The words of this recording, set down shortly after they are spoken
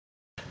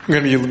I'm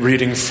going to be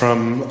reading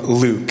from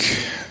Luke,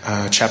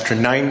 chapter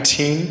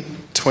 19,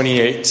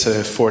 28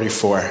 to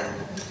 44.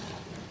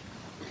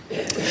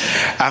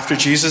 After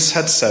Jesus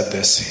had said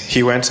this,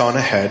 he went on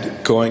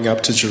ahead, going up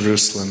to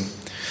Jerusalem.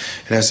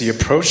 And as he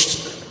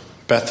approached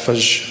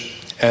Bethphage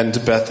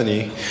and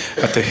Bethany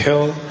at the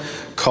hill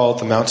called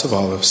the Mount of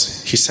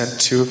Olives, he sent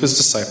two of his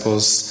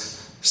disciples,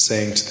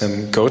 saying to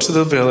them, "Go to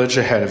the village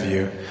ahead of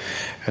you,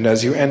 and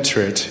as you enter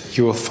it,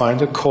 you will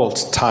find a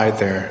colt tied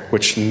there,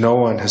 which no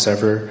one has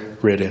ever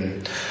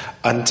ridden.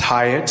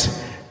 Untie it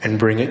and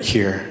bring it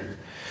here.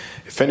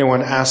 If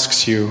anyone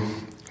asks you,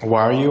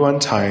 'Why are you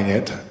untying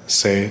it?'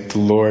 say, 'The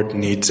Lord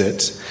needs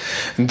it.'"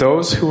 And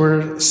those who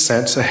were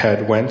sent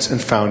ahead went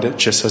and found it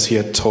just as he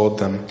had told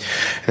them.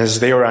 And as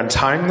they were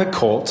untying the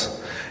colt,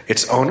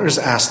 its owners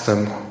asked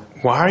them,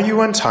 "Why are you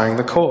untying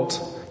the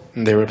colt?"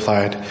 And they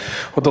replied,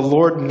 "Well, the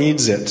Lord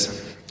needs it."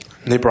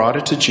 And they brought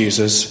it to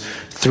Jesus,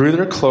 threw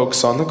their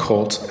cloaks on the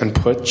colt, and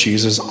put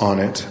Jesus on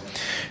it.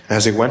 And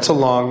as he went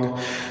along,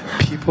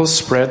 people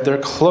spread their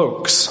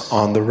cloaks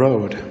on the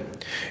road.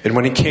 And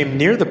when he came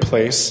near the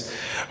place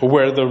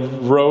where the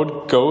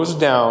road goes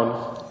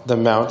down the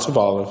Mount of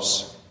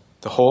Olives,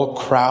 the whole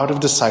crowd of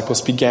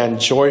disciples began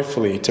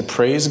joyfully to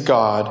praise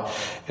God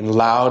in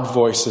loud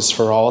voices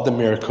for all the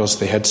miracles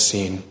they had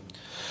seen.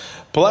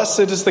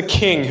 "Blessed is the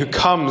King who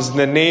comes in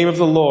the name of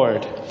the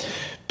Lord.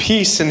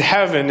 Peace in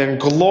heaven and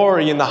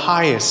glory in the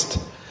highest."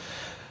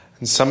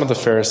 And some of the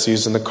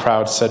Pharisees in the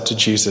crowd said to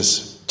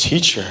Jesus,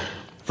 "Teacher,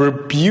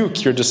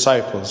 rebuke your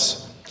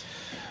disciples."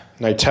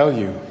 "And I tell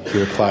you," he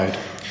replied,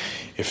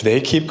 "if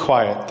they keep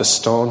quiet, the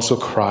stones will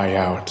cry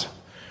out."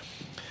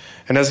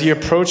 And as he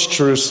approached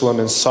Jerusalem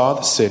and saw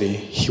the city,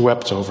 he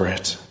wept over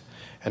it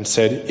and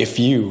said, "If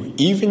you,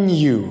 even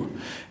you,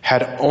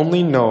 had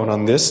only known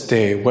on this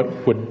day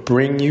what would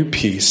bring you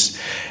peace,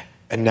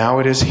 and now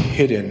it is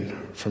hidden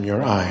from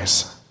your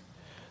eyes.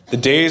 The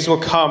days will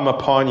come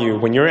upon you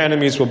when your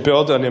enemies will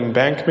build an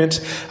embankment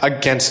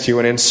against you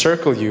and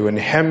encircle you and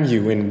hem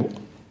you in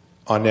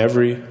on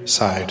every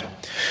side.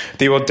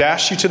 They will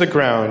dash you to the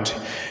ground,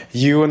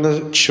 you and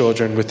the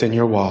children within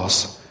your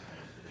walls.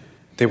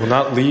 They will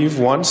not leave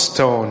one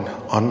stone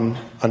on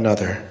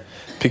another,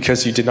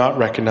 because you did not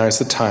recognize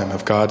the time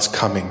of God's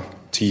coming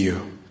to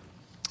you."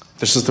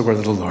 This is the word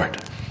of the Lord.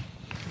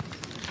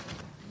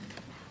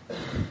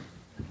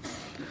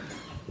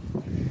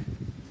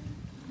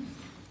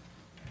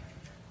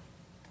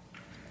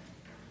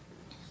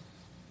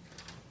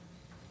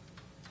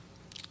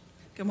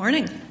 Good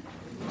morning.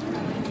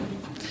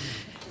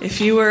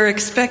 If you were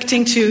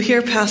expecting to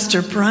hear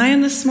Pastor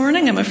Brian this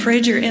morning, I'm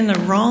afraid you're in the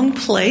wrong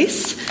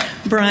place.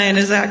 Brian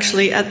is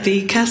actually at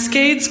the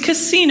Cascades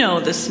Casino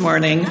this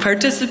morning,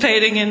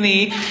 participating in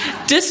the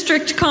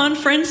district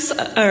conference,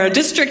 or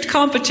district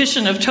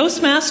competition of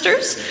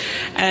Toastmasters.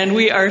 And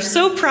we are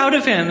so proud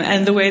of him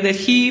and the way that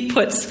he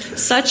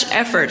puts such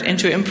effort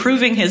into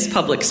improving his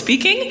public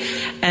speaking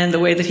and the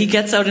way that he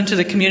gets out into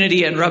the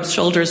community and rubs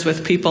shoulders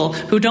with people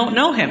who don't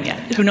know him yet,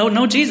 who don't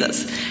know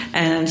Jesus.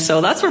 And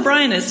so that's where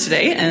Brian is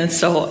today. And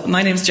so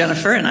my name's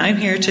Jennifer, and I'm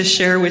here to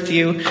share with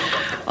you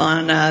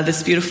on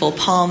this beautiful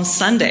Palm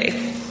Sunday.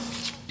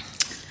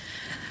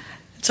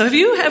 So have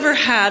you ever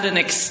had an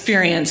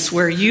experience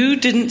where you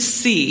didn't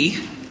see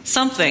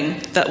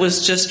something that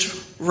was just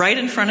right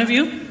in front of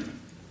you?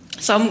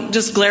 Some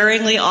just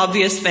glaringly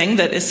obvious thing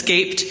that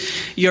escaped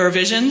your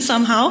vision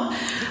somehow?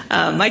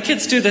 My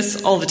kids do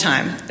this all the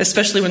time,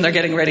 especially when they're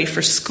getting ready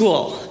for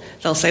school.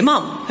 They'll say,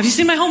 "Mom, have you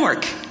seen my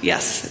homework?"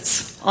 "Yes,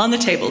 it's on the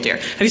table, dear."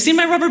 "Have you seen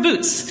my rubber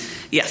boots?"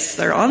 "Yes,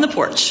 they're on the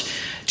porch."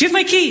 "Do you have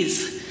my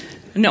keys?"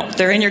 "No,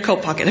 they're in your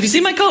coat pocket." "Have you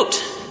seen my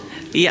coat?"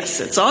 "Yes,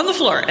 it's on the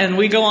floor." And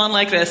we go on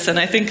like this, and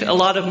I think a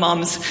lot of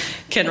moms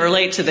can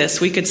relate to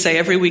this. We could say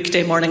every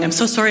weekday morning, "I'm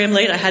so sorry I'm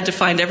late. I had to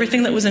find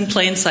everything that was in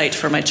plain sight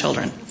for my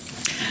children."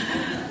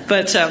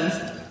 But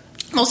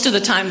most of the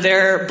time,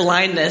 their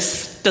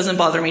blindness doesn't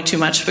bother me too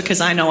much because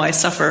I know I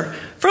suffer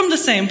from the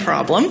same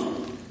problem.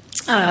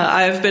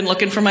 I've been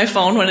looking for my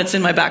phone when it's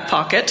in my back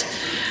pocket.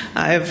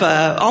 I've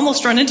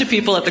almost run into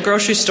people at the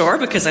grocery store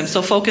because I'm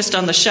so focused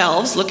on the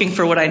shelves looking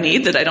for what I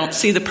need that I don't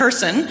see the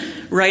person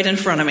right in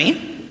front of me.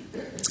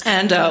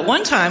 And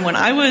one time when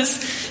I was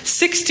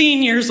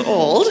 16 years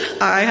old,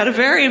 I had a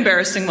very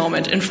embarrassing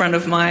moment in front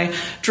of my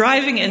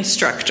driving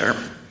instructor.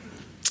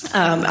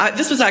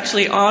 This was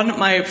actually on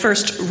my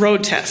first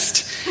road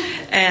test,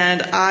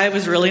 and I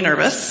was really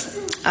nervous.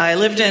 I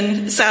lived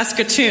in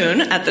Saskatoon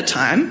at the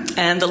time,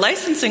 and the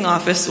licensing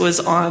office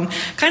was on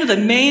kind of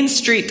the main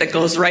street that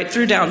goes right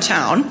through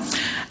downtown,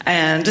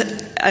 and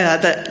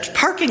the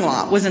parking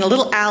lot was in a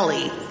little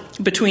alley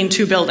between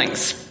two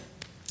buildings.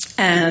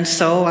 And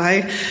so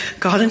I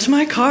got into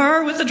my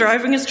car with the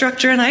driving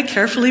instructor, and I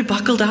carefully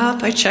buckled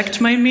up. I checked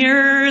my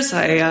mirrors,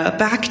 I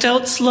backed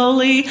out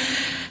slowly,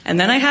 and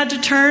then I had to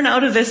turn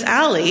out of this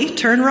alley,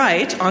 turn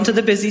right onto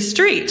the busy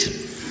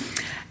street.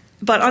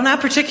 But on that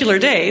particular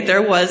day,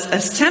 there was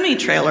a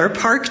semi-trailer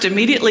parked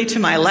immediately to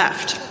my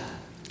left,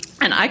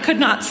 and I could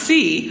not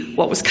see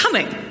what was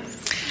coming.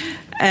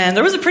 And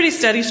there was a pretty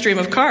steady stream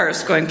of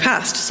cars going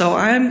past. So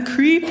I'm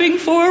creeping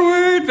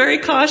forward very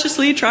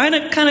cautiously, trying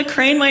to kind of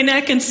crane my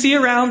neck and see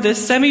around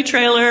this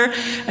semi-trailer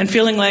and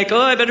feeling like,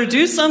 I better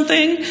do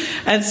something.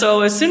 And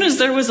so as soon as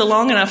there was a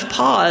long enough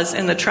pause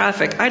in the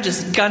traffic, I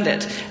just gunned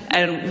it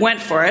and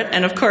went for it.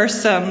 And of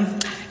course,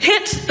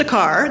 hit the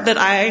car that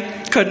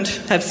I couldn't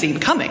have seen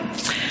coming.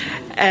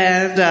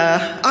 And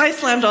I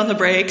slammed on the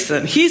brakes,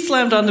 and he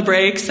slammed on the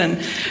brakes, and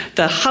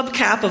the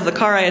hubcap of the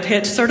car I had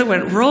hit sort of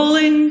went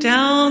rolling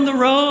down the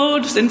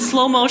road in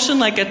slow motion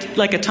like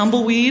a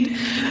tumbleweed.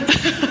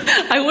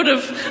 I would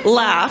have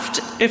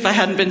laughed if I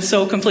hadn't been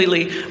so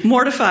completely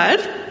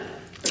mortified.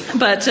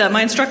 But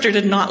my instructor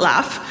did not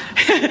laugh.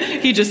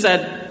 He just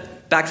said,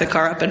 back the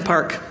car up and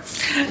park.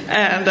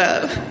 And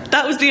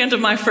that was the end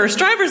of my first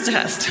driver's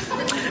test.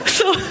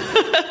 So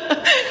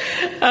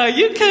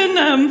you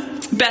can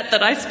bet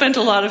that I spent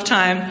a lot of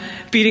time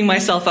beating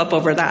myself up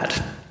over that.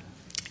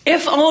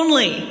 If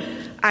only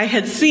I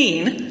had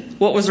seen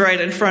what was right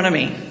in front of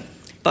me,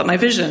 but my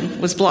vision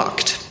was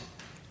blocked.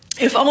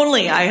 If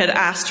only I had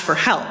asked for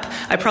help.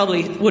 I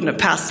probably wouldn't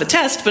have passed the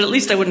test, but at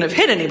least I wouldn't have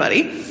hit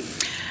anybody.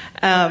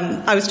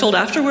 I was told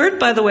afterward,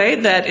 by the way,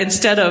 that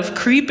instead of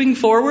creeping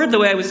forward the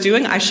way I was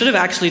doing, I should have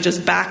actually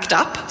just backed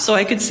up so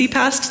I could see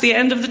past the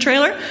end of the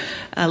trailer.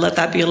 Let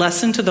that be a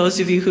lesson to those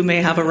of you who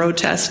may have a road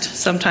test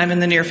sometime in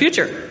the near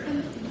future.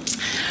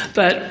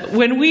 But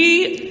when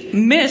we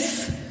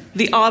miss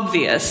the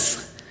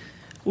obvious,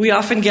 we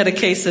often get a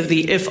case of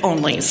the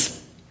if-onlys.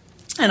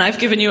 And I've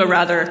given you a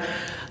rather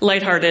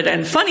lighthearted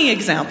and funny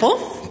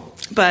example,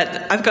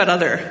 but I've got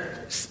other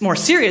more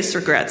serious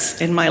regrets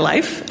in my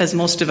life, as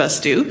most of us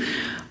do,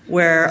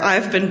 where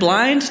I've been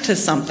blind to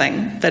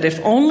something that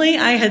if only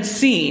I had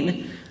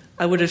seen,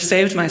 I would have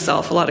saved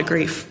myself a lot of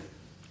grief.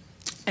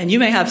 And you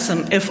may have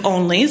some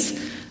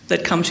if-onlys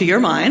that come to your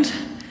mind.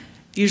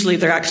 Usually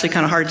they're actually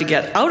kind of hard to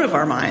get out of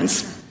our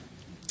minds.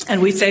 And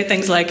we say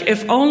things like,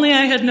 if only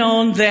I had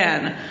known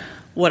then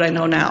what I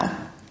know now.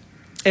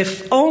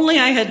 If only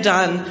I had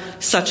done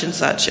such and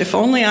such. If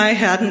only I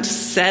hadn't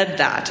said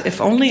that. If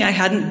only I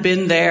hadn't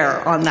been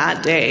there on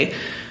that day,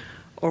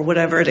 or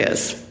whatever it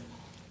is.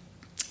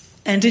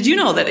 And did you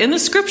know that in the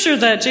scripture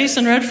that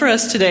Jason read for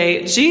us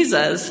today,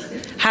 Jesus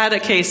had a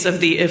case of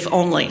the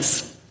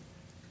if-onlys?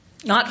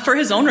 Not for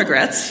his own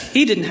regrets.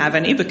 He didn't have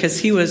any because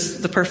he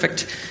was the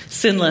perfect,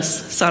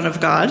 sinless Son of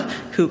God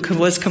who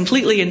was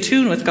completely in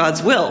tune with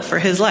God's will for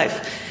his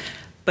life.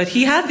 But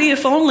he had the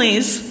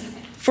if-onlys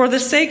for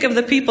the sake of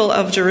the people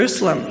of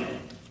Jerusalem.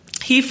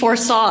 He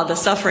foresaw the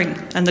suffering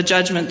and the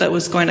judgment that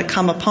was going to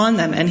come upon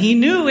them, and he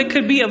knew it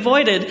could be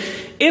avoided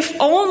if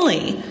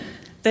only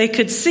they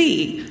could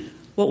see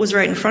what was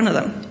right in front of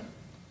them.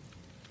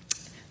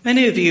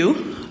 Many of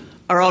you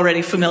are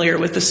already familiar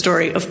with the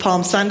story of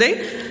Palm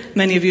Sunday.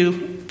 Many of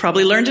you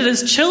probably learned it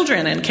as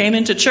children and came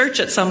into church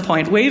at some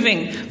point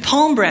waving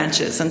palm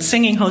branches and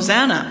singing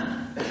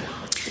Hosanna.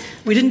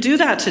 We didn't do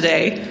that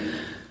today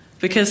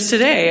because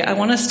today I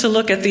want us to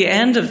look at the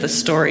end of the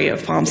story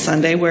of Palm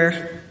Sunday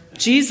where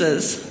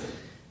Jesus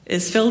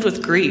is filled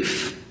with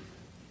grief.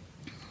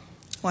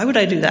 Why would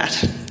I do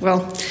that?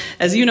 Well,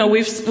 as you know,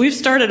 we've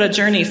started a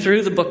journey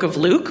through the book of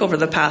Luke over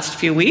the past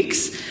few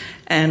weeks.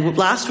 And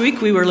last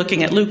week we were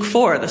looking at Luke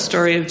 4, the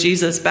story of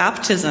Jesus'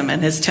 baptism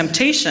and his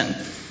temptation.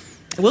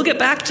 We'll get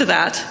back to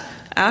that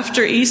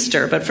after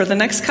Easter, but for the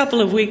next couple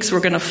of weeks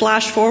we're going to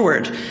flash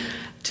forward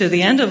to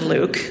the end of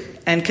Luke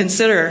and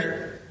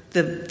consider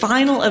the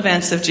final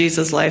events of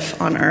Jesus'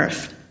 life on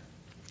earth.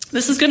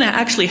 This is going to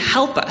actually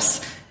help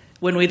us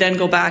when we then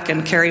go back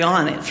and carry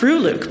on through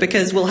Luke,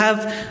 because we'll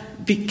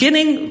be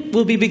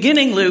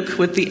beginning Luke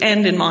with the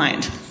end in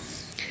mind.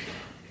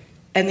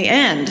 And the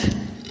end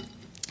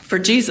for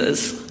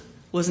Jesus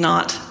was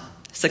not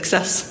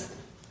success.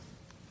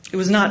 It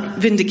was not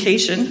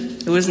vindication.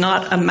 It was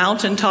not a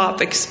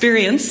mountaintop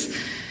experience.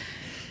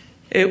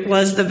 It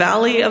was the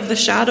valley of the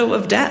shadow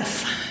of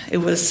death. It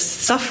was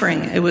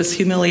suffering. It was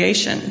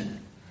humiliation.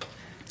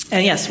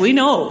 And yes, we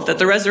know that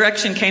the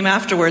resurrection came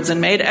afterwards and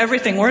made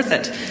everything worth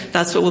it.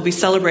 That's what we'll be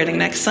celebrating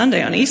next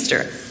Sunday on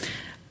Easter.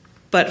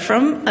 But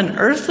from an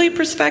earthly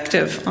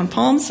perspective, on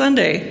Palm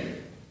Sunday,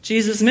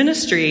 Jesus'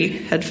 ministry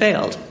had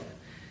failed.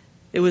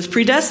 It was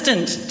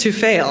predestined to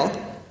fail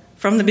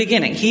from the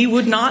beginning. He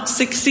would not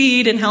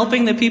succeed in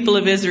helping the people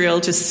of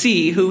Israel to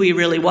see who he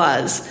really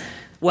was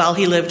while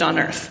he lived on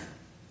earth.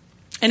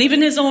 And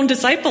even his own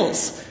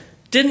disciples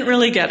didn't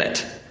really get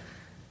it.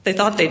 They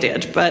thought they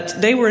did,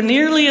 but they were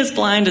nearly as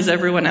blind as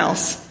everyone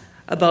else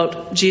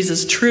about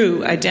Jesus'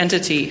 true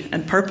identity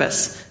and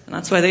purpose. And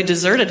that's why they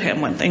deserted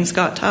him when things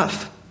got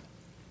tough.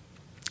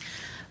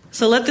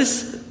 So let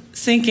this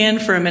sink in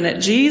for a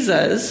minute.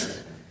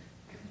 Jesus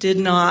did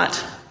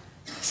not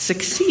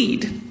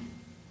succeed.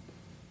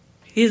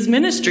 His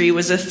ministry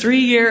was a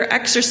 3-year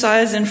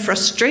exercise in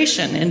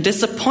frustration, in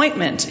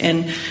disappointment,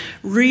 in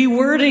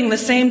rewording the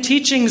same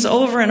teachings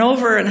over and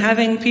over and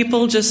having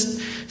people just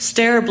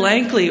stare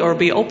blankly or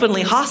be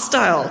openly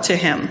hostile to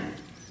him.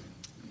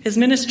 His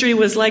ministry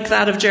was like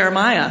that of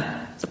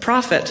Jeremiah, the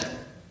prophet.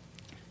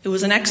 It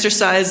was an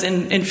exercise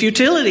in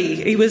futility.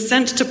 He was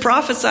sent to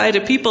prophesy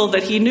to people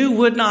that he knew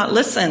would not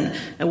listen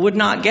and would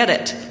not get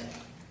it.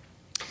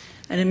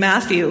 And in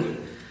Matthew,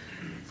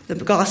 the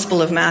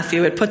Gospel of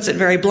Matthew, it puts it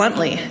very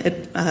bluntly.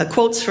 It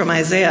quotes from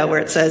Isaiah where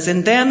it says,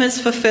 "In them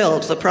is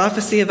fulfilled the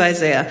prophecy of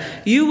Isaiah.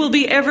 You will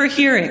be ever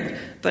hearing,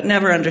 but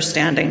never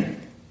understanding.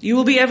 You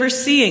will be ever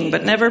seeing,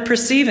 but never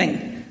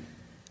perceiving.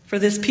 For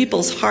this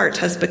people's heart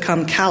has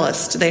become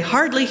calloused. They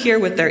hardly hear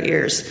with their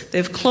ears.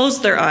 They've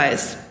closed their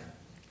eyes.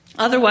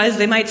 Otherwise,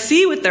 they might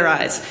see with their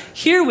eyes,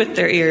 hear with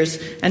their ears,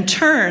 and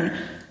turn,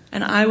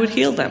 and I would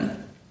heal them."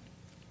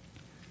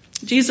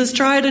 Jesus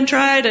tried and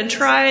tried and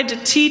tried to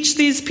teach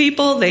these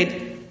people.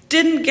 They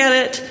didn't get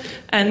it,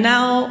 and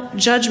now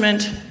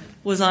judgment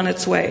was on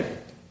its way.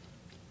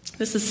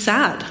 This is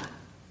sad.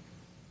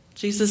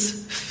 Jesus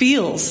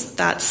feels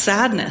that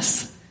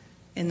sadness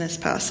in this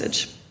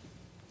passage.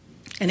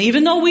 And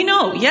even though we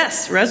know,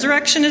 yes,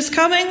 resurrection is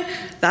coming,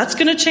 that's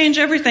going to change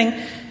everything,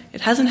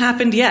 it hasn't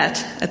happened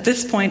yet at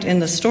this point in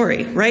the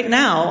story. Right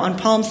now, on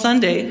Palm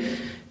Sunday,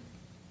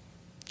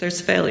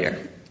 there's failure.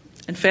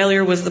 And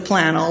failure was the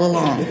plan all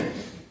along.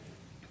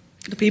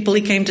 The people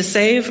he came to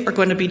save are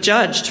going to be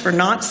judged for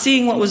not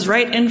seeing what was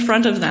right in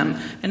front of them,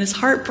 and his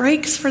heart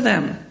breaks for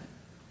them.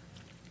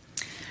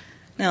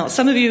 Now,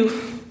 some of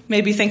you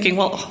may be thinking,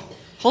 well,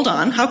 hold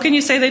on, how can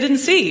you say they didn't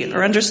see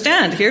or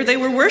understand? Here they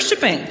were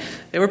worshiping.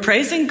 They were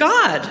praising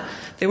God.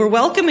 They were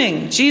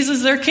welcoming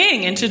Jesus, their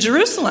king, into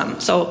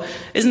Jerusalem. So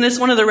isn't this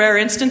one of the rare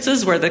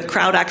instances where the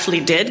crowd actually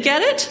did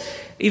get it,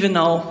 even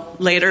though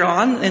later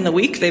on in the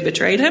week they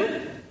betrayed him?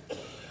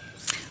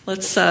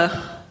 Let's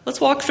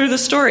walk through the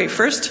story.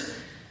 First,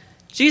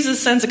 Jesus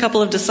sends a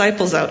couple of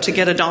disciples out to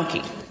get a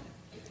donkey.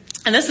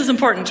 And this is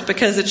important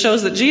because it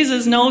shows that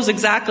Jesus knows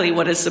exactly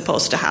what is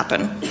supposed to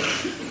happen.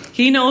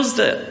 He knows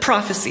the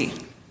prophecy.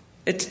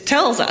 It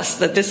tells us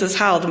that this is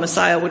how the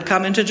Messiah would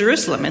come into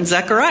Jerusalem. In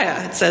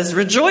Zechariah, it says,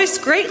 "Rejoice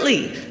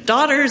greatly,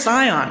 daughter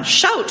Zion.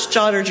 Shout,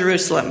 daughter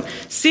Jerusalem.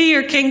 See,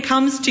 your king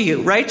comes to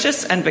you,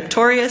 righteous and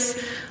victorious,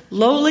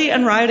 lowly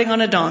and riding on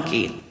a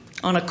donkey,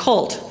 on a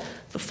colt,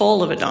 the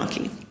foal of a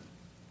donkey."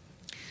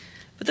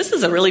 But this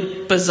is a really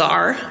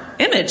bizarre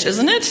image,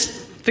 isn't it?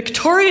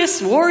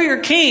 Victorious warrior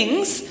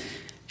kings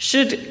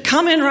should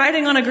come in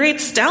riding on a great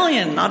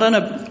stallion, not on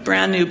a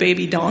brand new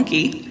baby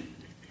donkey.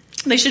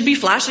 They should be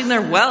flashing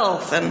their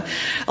wealth and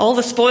all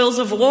the spoils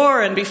of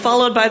war and be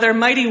followed by their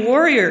mighty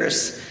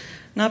warriors,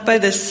 not by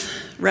this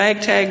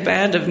ragtag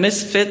band of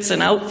misfits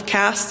and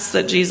outcasts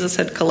that Jesus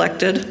had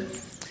collected,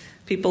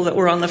 people that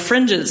were on the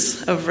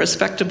fringes of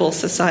respectable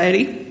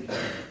society.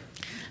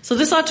 So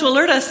this ought to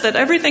alert us that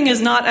everything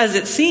is not as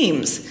it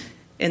seems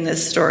in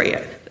this story.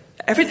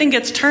 Everything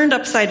gets turned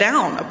upside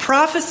down. A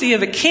prophecy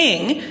of a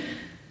king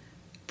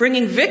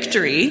bringing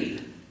victory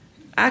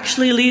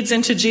actually leads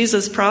into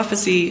Jesus'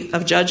 prophecy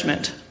of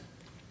judgment.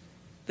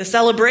 The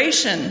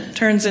celebration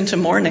turns into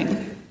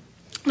mourning.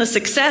 The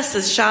success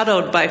is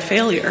shadowed by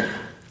failure.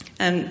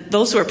 And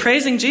those who are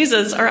praising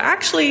Jesus are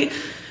actually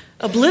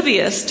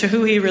oblivious to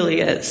who he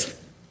really is.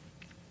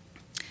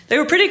 They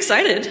were pretty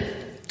excited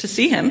to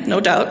see him, no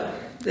doubt.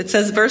 It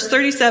says, verse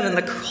 37,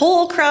 "The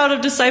whole crowd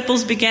of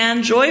disciples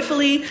began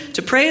joyfully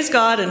to praise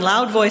God in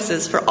loud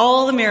voices for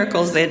all the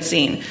miracles they had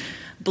seen.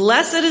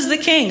 Blessed is the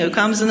King who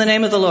comes in the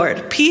name of the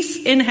Lord. Peace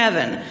in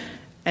heaven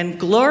and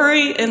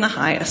glory in the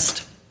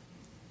highest."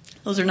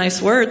 Those are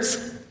nice words.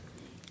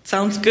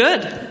 Sounds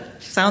good.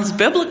 Sounds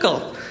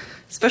biblical.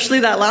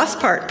 Especially that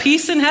last part.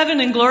 Peace in heaven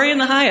and glory in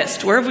the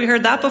highest. Where have we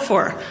heard that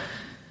before?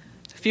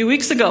 A few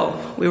weeks ago,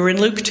 we were in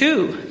Luke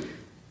 2,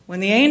 when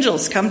the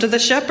angels come to the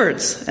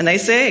shepherds and they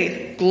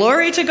say,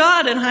 "Glory to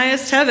God in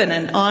highest heaven,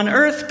 and on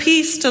earth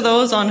peace to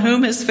those on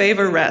whom his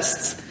favor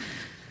rests."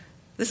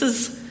 This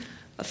is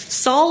a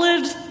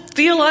solid,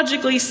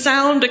 theologically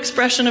sound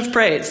expression of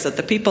praise that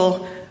the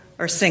people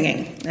are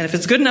singing. And if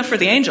it's good enough for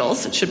the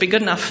angels, it should be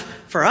good enough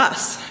for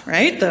us,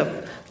 right?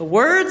 The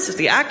words,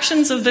 the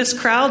actions of this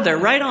crowd, they're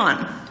right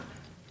on.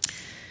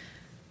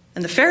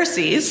 And the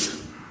Pharisees,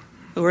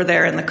 who were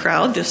there in the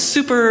crowd, the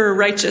super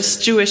righteous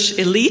Jewish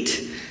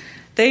elite,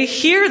 they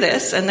hear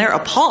this and they're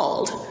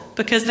appalled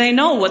because they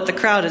know what the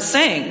crowd is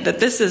saying,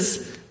 that this is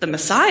the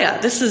Messiah.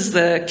 This is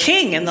the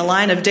king in the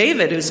line of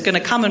David who's going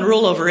to come and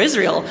rule over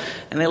Israel.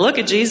 And they look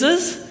at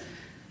Jesus,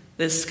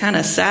 this kind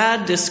of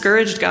sad,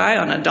 discouraged guy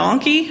on a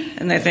donkey,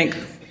 and they think,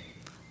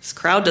 this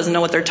crowd doesn't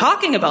know what they're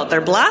talking about.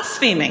 They're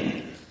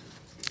blaspheming.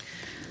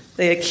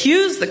 They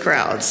accuse the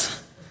crowds,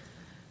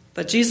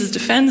 but Jesus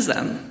defends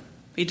them.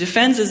 He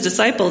defends his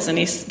disciples, and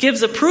he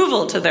gives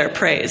approval to their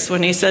praise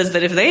when he says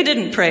that if they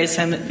didn't praise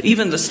him,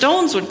 even the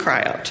stones would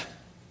cry out.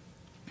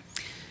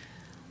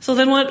 So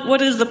then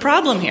what is the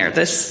problem here?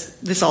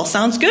 This all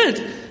sounds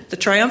good. The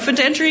triumphant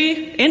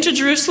entry into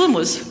Jerusalem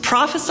was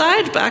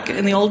prophesied back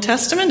in the Old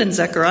Testament in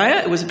Zechariah.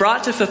 It was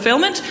brought to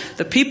fulfillment.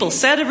 The people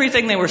said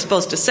everything they were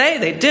supposed to say.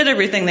 They did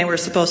everything they were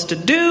supposed to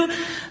do.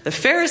 The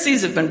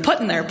Pharisees have been put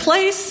in their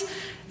place.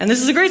 And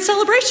this is a great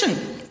celebration.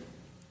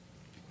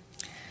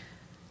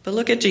 But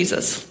look at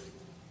Jesus.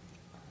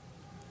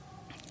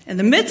 In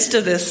the midst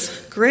of this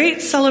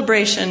great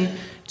celebration,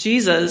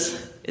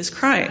 Jesus is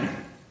crying.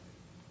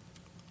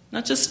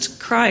 Not just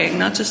crying,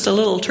 not just a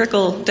little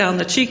trickle down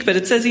the cheek, but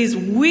it says he's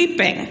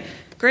weeping.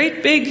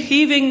 Great big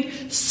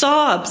heaving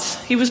sobs.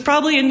 He was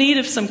probably in need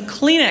of some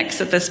Kleenex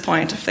at this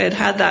point, if they had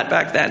had that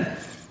back then.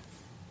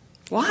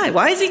 Why?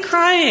 Why is he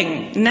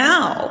crying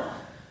now?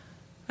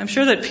 I'm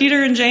sure that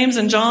Peter and James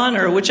and John,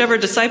 or whichever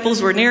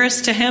disciples were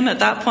nearest to him at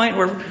that point,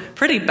 were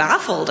pretty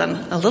baffled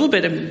and a little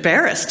bit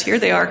embarrassed. Here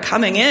they are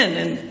coming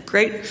in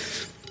great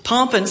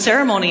pomp and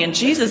ceremony, and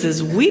Jesus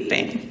is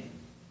weeping.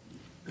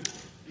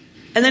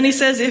 And then he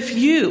says, if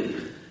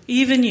you,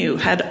 even you,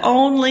 had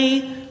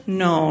only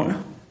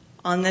known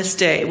on this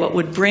day what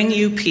would bring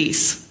you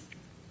peace.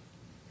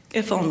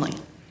 If only.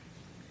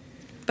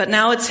 But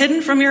now it's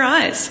hidden from your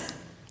eyes.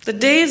 The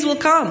days will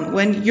come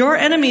when your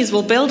enemies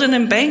will build an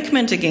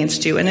embankment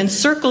against you and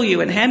encircle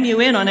you and hem you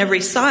in on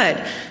every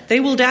side. They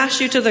will dash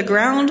you to the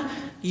ground,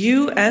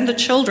 you and the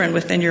children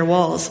within your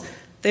walls.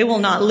 They will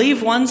not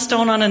leave one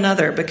stone on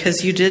another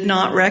because you did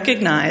not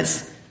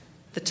recognize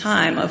the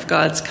time of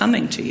God's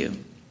coming to you.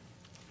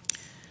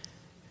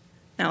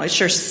 Now, it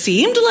sure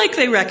seemed like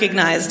they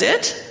recognized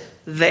it.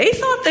 They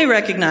thought they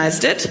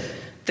recognized it.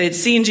 They'd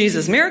seen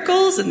Jesus'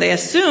 miracles, and they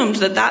assumed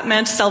that that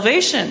meant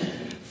salvation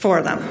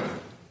for them.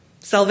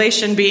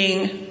 Salvation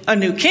being a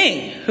new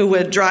king who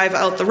would drive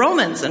out the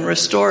Romans and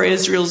restore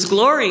Israel's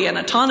glory and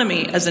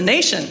autonomy as a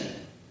nation.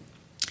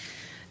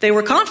 They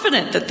were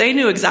confident that they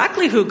knew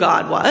exactly who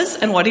God was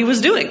and what he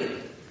was doing.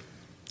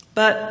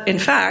 But, in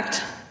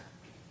fact,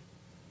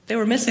 they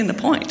were missing the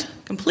point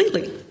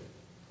completely.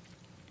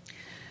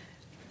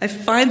 I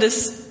find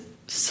this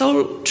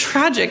so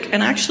tragic,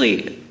 and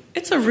actually,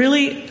 it's a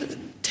really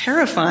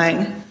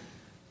terrifying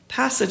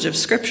passage of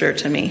Scripture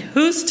to me.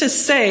 Who's to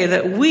say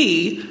that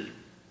we,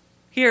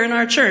 here in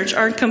our church,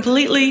 are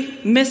completely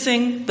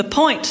missing the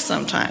point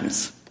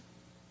sometimes?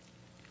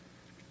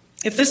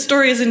 If this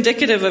story is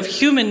indicative of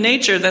human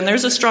nature, then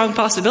there's a strong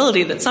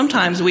possibility that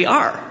sometimes we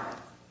are.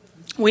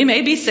 We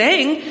may be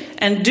saying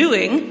and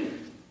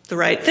doing the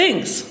right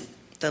things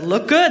that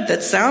look good,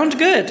 that sound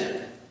good,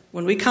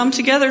 when we come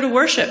together to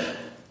worship.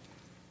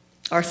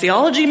 Our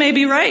theology may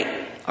be right.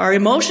 Our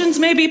emotions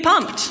may be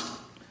pumped.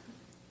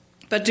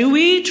 But do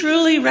we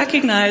truly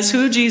recognize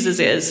who Jesus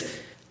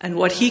is and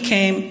what he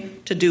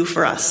came to do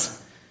for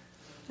us?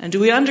 And do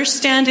we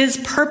understand his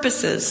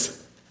purposes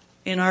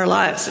in our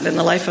lives and in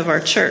the life of our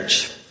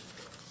church?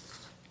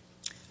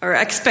 Our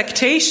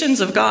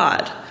expectations of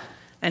God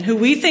and who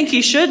we think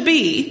he should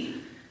be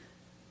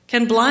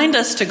can blind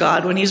us to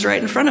God when he's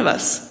right in front of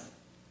us.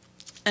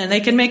 And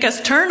they can make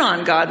us turn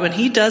on God when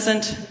he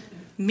doesn't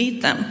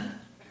meet them.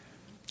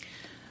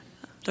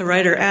 The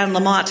writer Anne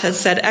Lamott has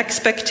said,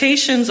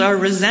 expectations are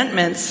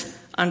resentments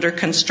under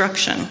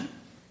construction.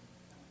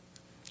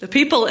 The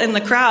people in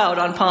the crowd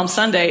on Palm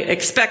Sunday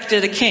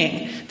expected a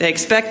king. They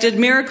expected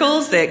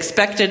miracles. They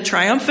expected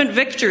triumphant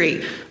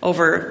victory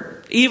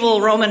over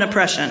evil Roman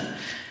oppression.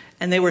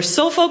 And they were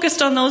so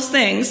focused on those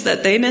things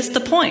that they missed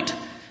the point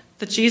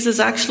that Jesus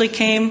actually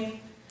came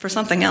for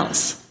something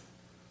else.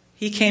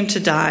 He came to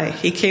die.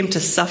 He came to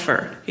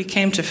suffer. He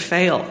came to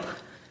fail.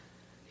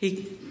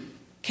 He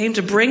came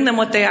to bring them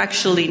what they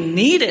actually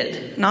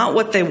needed, not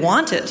what they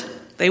wanted.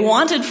 They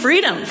wanted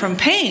freedom from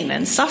pain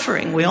and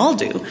suffering. We all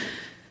do.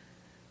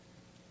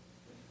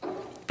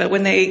 But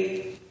what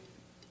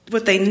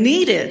they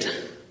needed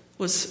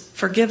was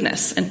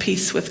forgiveness and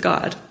peace with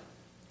God.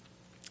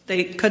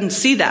 They couldn't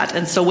see that.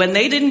 And so when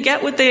they didn't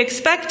get what they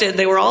expected,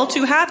 they were all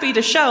too happy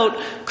to shout,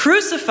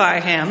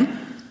 "Crucify him,"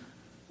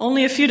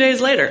 only a few days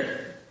later.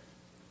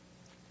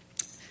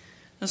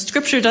 Now,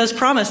 Scripture does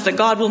promise that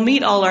God will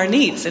meet all our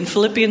needs. In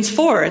Philippians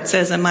 4, it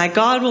says, "And my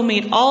God will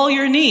meet all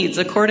your needs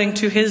according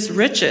to his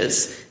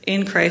riches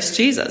in Christ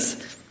Jesus."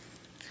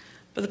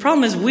 But the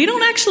problem is we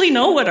don't actually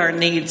know what our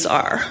needs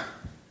are.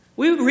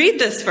 We read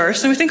this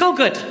verse and we think, oh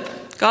good,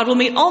 God will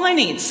meet all my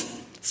needs.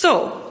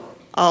 So,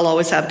 I'll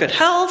always have good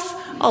health,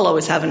 I'll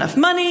always have enough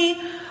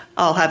money,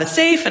 I'll have a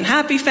safe and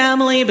happy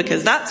family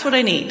because that's what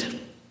I need.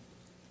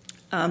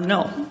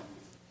 No,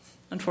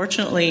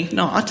 unfortunately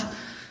not.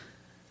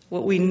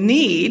 What we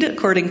need,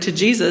 according to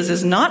Jesus,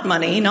 is not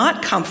money,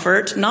 not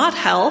comfort, not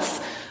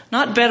health,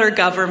 not better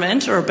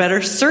government or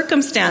better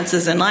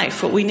circumstances in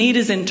life. What we need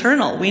is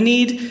internal. We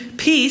need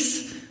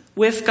peace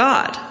with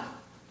God.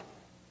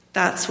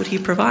 That's what he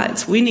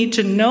provides. We need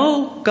to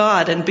know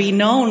God and be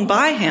known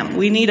by him.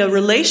 We need a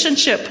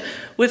relationship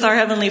with our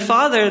Heavenly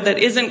Father that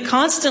isn't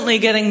constantly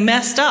getting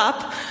messed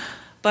up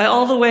by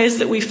all the ways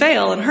that we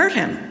fail and hurt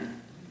him.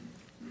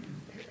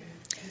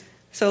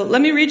 So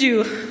let me read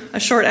you a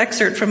short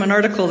excerpt from an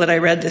article that I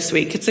read this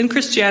week. It's in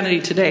Christianity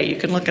Today. You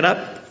can look it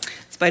up.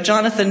 It's by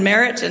Jonathan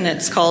Merritt, and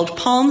it's called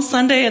Palm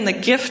Sunday and the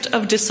Gift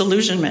of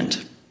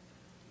Disillusionment.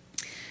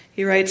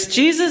 He writes,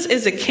 "Jesus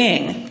is a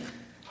king,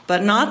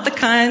 but not the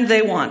kind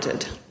they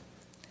wanted.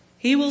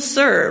 He will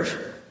serve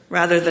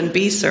rather than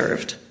be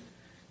served.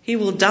 He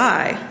will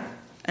die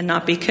and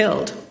not be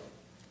killed.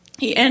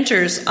 He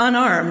enters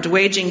unarmed,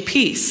 waging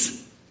peace.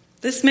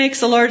 This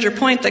makes a larger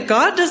point that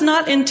God does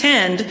not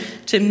intend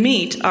to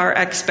meet our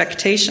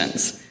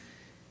expectations.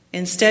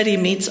 Instead, he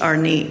meets our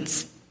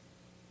needs.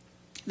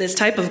 This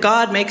type of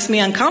God makes me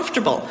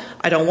uncomfortable.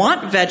 I don't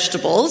want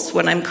vegetables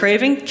when I'm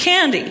craving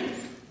candy.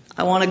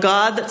 I want a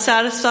God that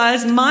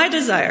satisfies my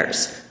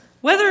desires,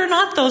 whether or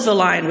not those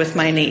align with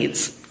my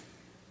needs.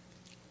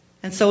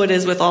 And so it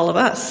is with all of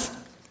us.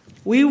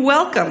 We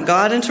welcome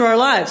God into our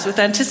lives with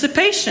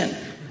anticipation,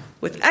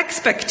 with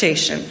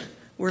expectation.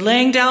 We're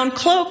laying down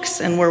cloaks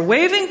and we're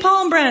waving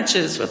palm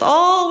branches with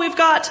all we've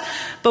got.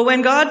 But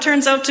when God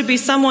turns out to be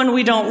someone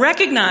we don't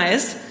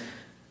recognize,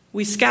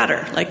 we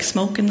scatter like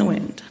smoke in the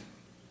wind.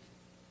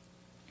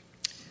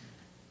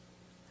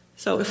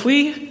 So if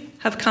we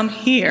have come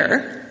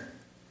here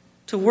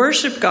to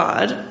worship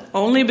God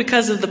only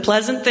because of the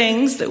pleasant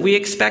things that we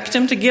expect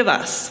him to give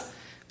us,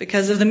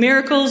 because of the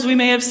miracles we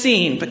may have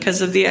seen,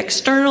 because of the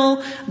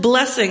external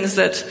blessings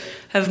that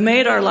have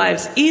made our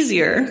lives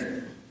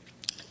easier,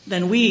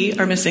 then we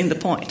are missing the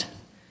point.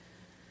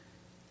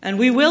 And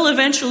we will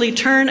eventually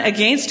turn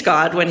against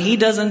God when he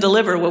doesn't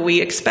deliver what we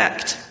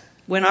expect.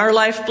 When our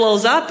life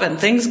blows up and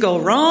things go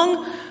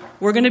wrong,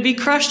 we're going to be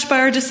crushed by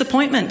our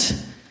disappointment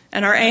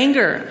and our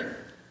anger,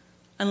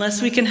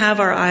 unless we can have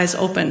our eyes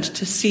opened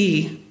to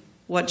see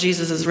what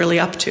Jesus is really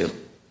up to.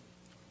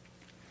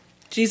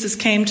 Jesus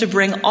came to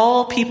bring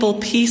all people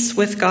peace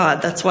with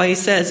God. That's why he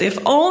says, if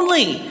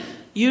only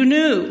you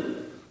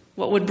knew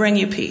what would bring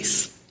you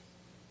peace.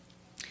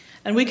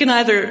 And we can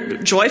either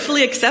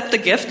joyfully accept the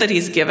gift that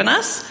he's given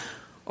us,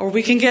 or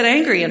we can get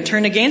angry and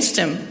turn against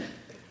him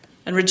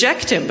and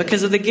reject him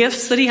because of the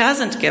gifts that he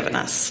hasn't given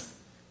us.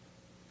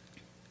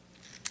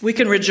 We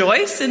can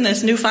rejoice in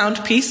this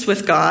newfound peace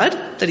with God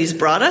that he's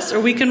brought us, or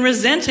we can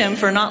resent him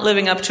for not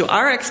living up to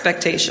our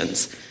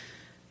expectations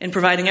in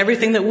providing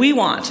everything that we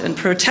want and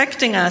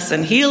protecting us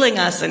and healing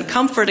us and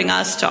comforting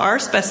us to our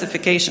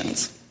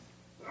specifications.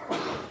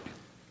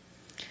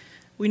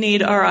 We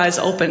need our eyes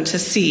open to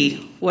see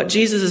what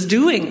Jesus is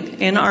doing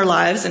in our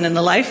lives and in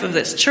the life of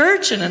this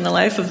church and in the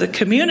life of the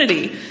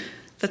community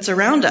that's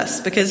around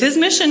us, because his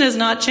mission has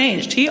not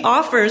changed. He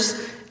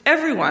offers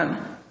everyone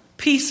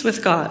peace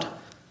with God,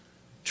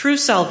 true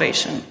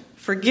salvation,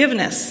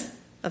 forgiveness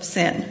of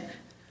sin.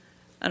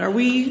 And are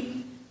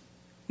we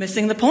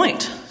missing the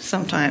point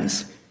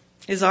sometimes?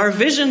 Is our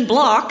vision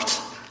blocked,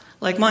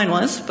 like mine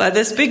was, by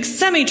this big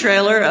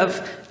semi-trailer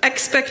of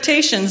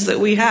expectations that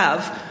we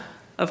have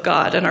of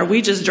God? And are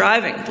we just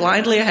driving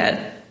blindly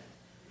ahead?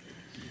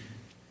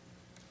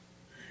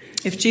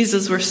 If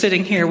Jesus were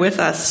sitting here with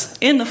us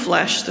in the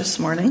flesh this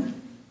morning,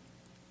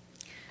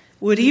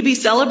 would he be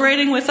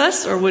celebrating with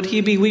us, or would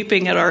he be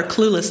weeping at our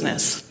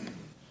cluelessness?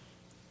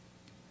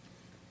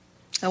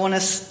 I want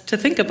us to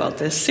think about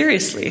this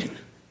seriously.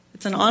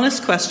 It's an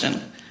honest question.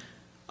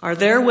 Are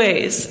there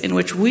ways in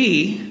which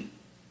we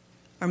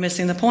are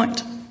missing the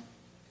point?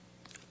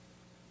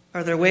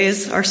 Are there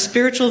ways our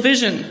spiritual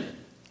vision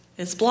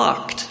is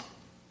blocked?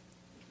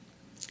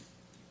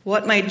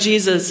 What might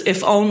Jesus'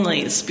 if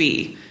onlys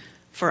be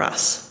for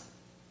us?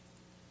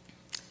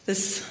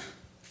 This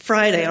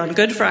Friday, on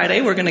Good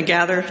Friday, we're going to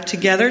gather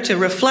together to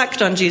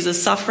reflect on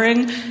Jesus'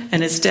 suffering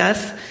and his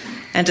death,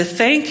 and to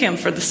thank him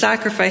for the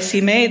sacrifice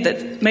he made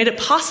that made it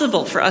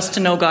possible for us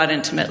to know God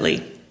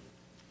intimately.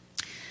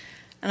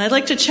 And I'd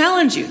like to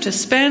challenge you to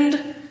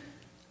spend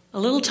a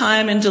little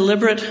time in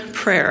deliberate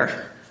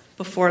prayer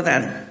before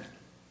then.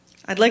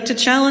 I'd like to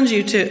challenge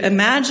you to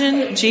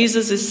imagine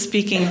Jesus is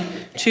speaking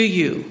to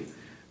you,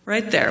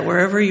 right there,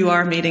 wherever you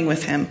are meeting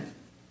with him,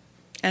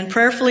 and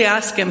prayerfully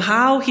ask him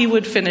how he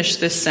would finish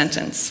this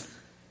sentence.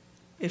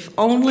 If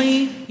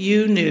only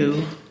you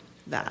knew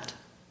that.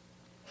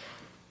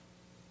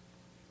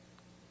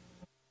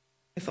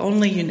 If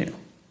only you knew.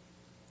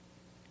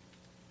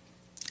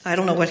 I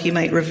don't know what he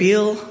might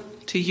reveal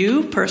to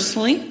you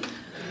personally,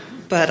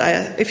 but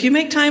if you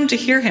make time to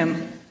hear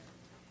him,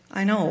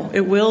 I know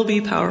it will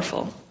be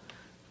powerful.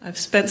 I've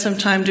spent some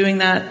time doing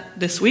that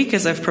this week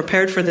as I've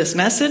prepared for this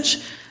message,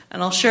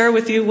 and I'll share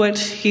with you what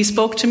he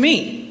spoke to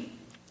me.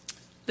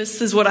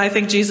 This is what I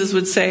think Jesus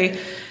would say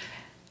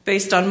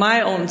based on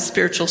my own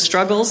spiritual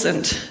struggles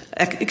and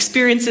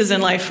experiences in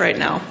life right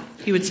now.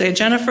 He would say,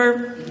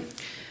 Jennifer,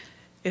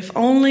 if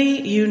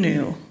only you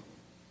knew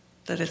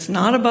that it's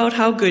not about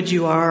how good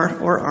you are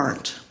or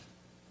aren't.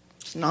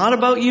 It's not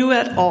about you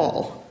at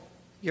all.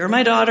 You're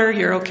my daughter,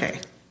 you're okay.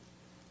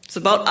 It's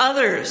about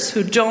others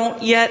who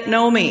don't yet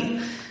know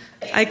me.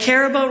 I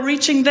care about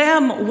reaching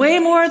them way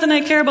more than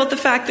I care about the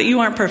fact that you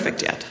aren't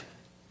perfect yet.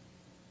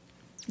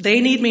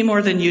 They need me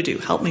more than you do.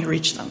 Help me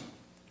reach them.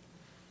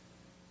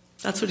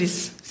 That's what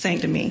he's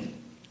saying to me.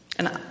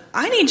 And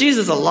I need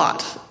Jesus a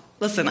lot.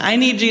 Listen, I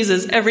need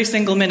Jesus every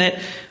single minute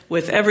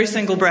with every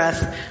single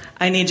breath.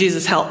 I need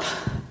Jesus' help.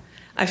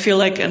 I feel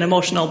like an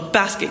emotional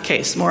basket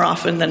case more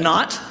often than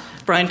not.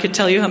 Brian could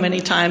tell you how many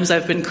times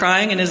I've been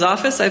crying in his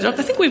office. I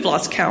think we've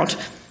lost count.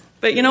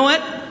 But you know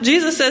what?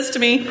 Jesus says to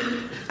me,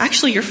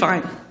 actually, you're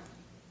fine.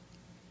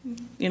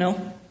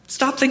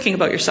 Stop thinking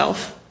about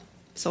yourself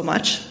so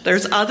much.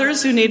 There's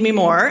others who need me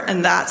more,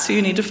 and that's who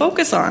you need to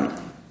focus on.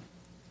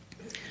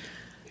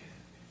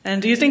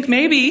 And do you think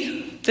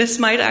maybe this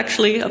might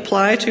actually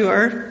apply to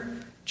our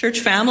church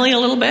family a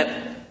little bit?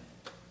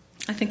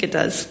 I think it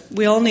does.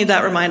 We all need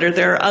that reminder.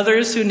 There are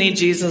others who need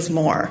Jesus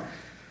more,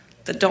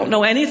 that don't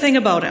know anything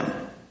about him.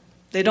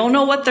 They don't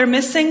know what they're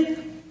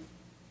missing.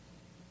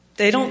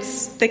 They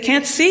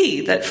can't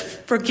see that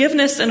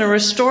forgiveness and a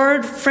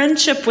restored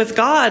friendship with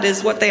God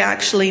is what they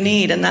actually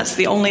need, and that's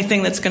the only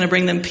thing that's going to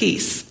bring them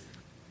peace.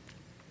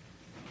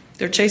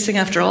 They're chasing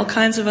after all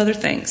kinds of other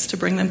things to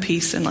bring them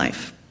peace in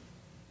life.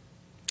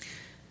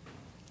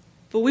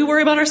 But we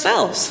worry about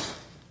ourselves.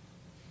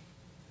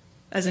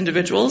 As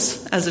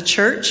individuals, as a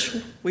church,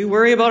 we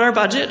worry about our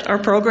budget, our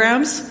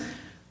programs,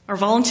 our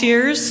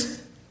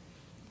volunteers,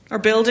 our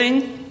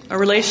building, our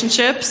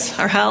relationships,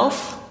 our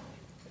health.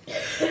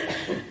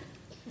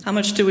 How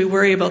much do we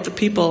worry about the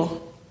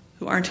people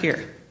who aren't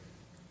here?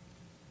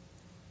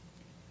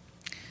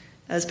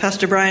 As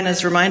Pastor Brian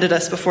has reminded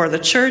us before, the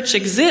church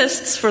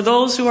exists for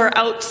those who are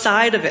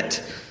outside of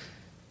it.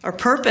 Our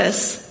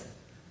purpose,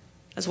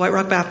 as White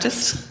Rock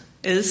Baptist,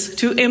 is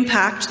to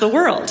impact the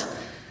world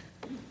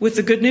with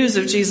the good news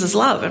of Jesus'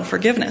 love and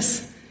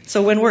forgiveness.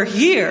 So when we're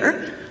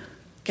here,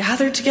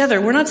 gathered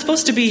together, we're not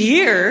supposed to be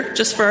here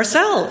just for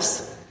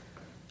ourselves.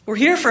 We're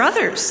here for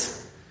others.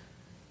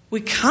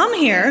 We come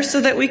here so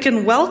that we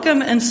can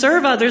welcome and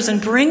serve others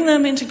and bring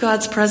them into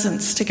God's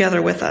presence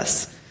together with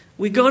us.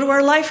 We go to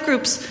our life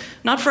groups,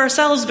 not for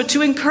ourselves, but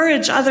to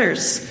encourage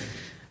others.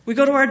 We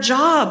go to our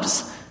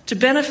jobs to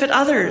benefit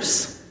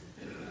others.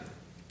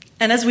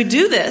 And as we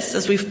do this,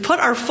 as we've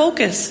put our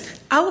focus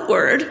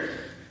outward,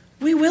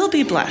 we will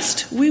be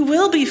blessed. We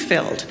will be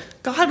filled.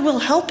 God will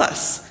help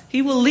us.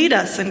 He will lead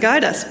us and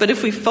guide us. But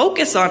if we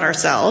focus on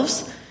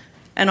ourselves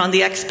and on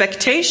the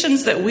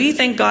expectations that we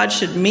think God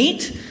should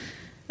meet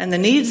and the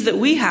needs that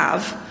we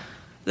have,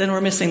 then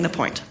we're missing the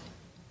point.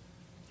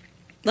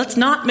 Let's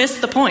not miss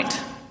the point.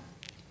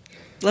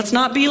 Let's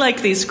not be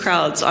like these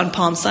crowds on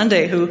Palm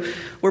Sunday who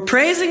were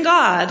praising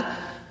God,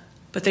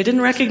 but they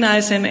didn't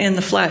recognize him in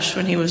the flesh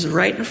when he was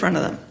right in front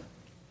of them.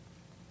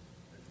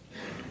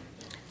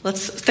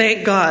 Let's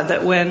thank God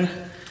that when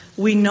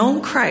we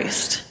know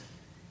Christ,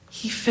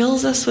 he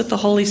fills us with the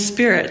Holy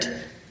Spirit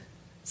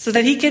so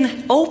that he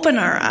can open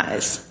our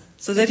eyes,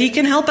 so that he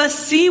can help us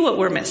see what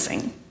we're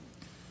missing.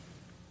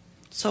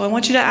 So I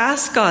want you to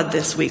ask God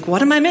this week,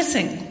 what am I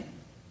missing?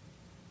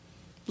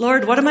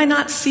 Lord, what am I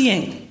not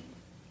seeing?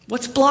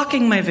 What's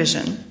blocking my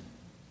vision?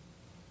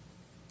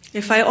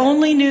 If I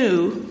only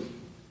knew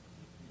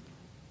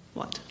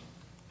what?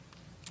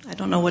 I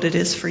don't know what it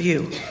is for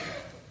you.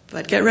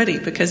 But get ready,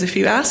 because if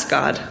you ask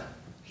God,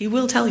 he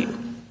will tell you.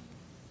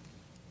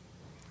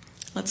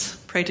 Let's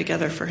pray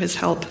together for his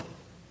help.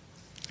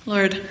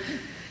 Lord,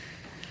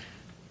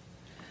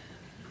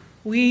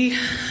 we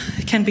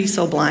can be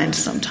so blind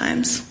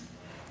sometimes.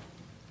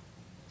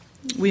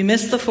 We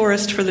miss the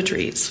forest for the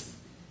trees.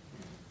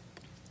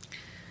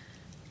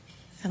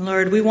 And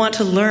Lord, we want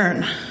to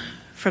learn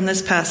from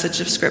this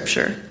passage of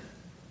Scripture.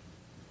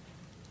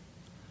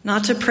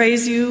 Not to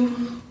praise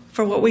you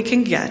for what we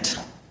can get,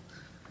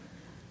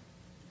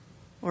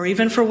 or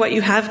even for what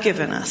you have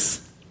given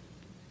us,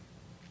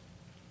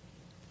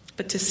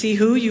 but to see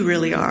who you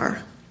really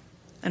are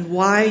and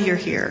why you're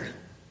here,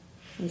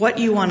 what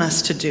you want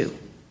us to do,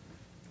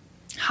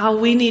 how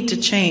we need to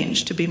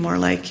change to be more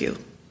like you.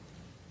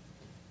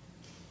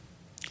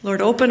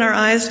 Lord, open our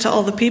eyes to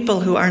all the people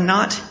who are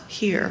not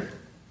here.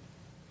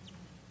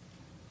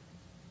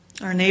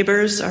 Our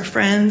neighbors, our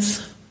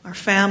friends, our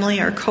family,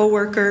 our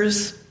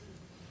co-workers,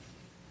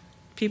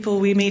 people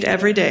we meet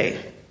every day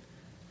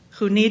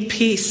who need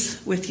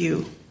peace with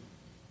you.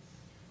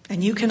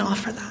 And you can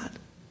offer that.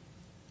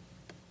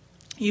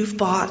 You've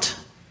bought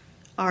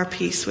our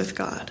peace with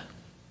God.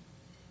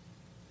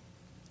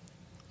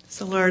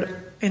 So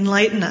Lord,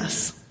 enlighten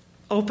us.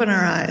 Open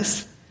our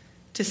eyes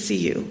to see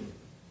you.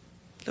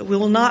 That we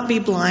will not be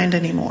blind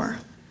anymore.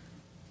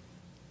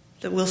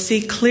 That we'll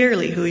see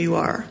clearly who you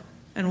are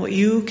and what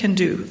you can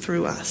do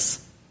through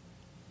us.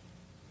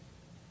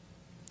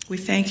 We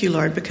thank you,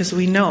 Lord, because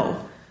we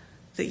know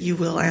that you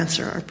will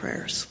answer our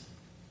prayers.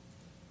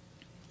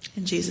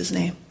 In Jesus'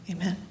 name,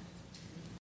 amen.